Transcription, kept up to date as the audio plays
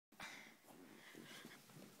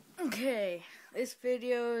Okay, this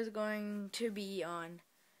video is going to be on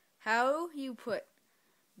how you put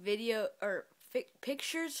video or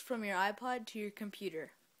pictures from your iPod to your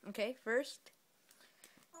computer. Okay, first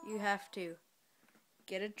you have to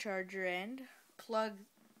get a charger end, plug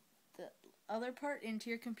the other part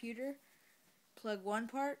into your computer, plug one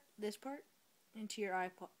part, this part, into your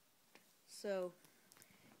iPod. So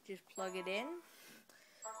just plug it in,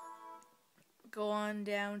 go on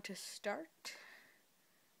down to start,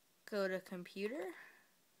 go to computer,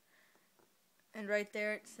 and right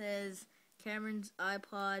there it says Cameron's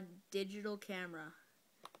iPod digital camera.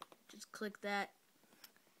 Just click that.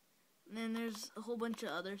 And then there's a whole bunch of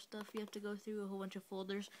other stuff you have to go through, a whole bunch of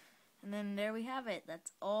folders. And then there we have it.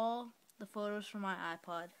 That's all the photos from my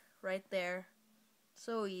iPod right there.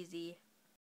 So easy.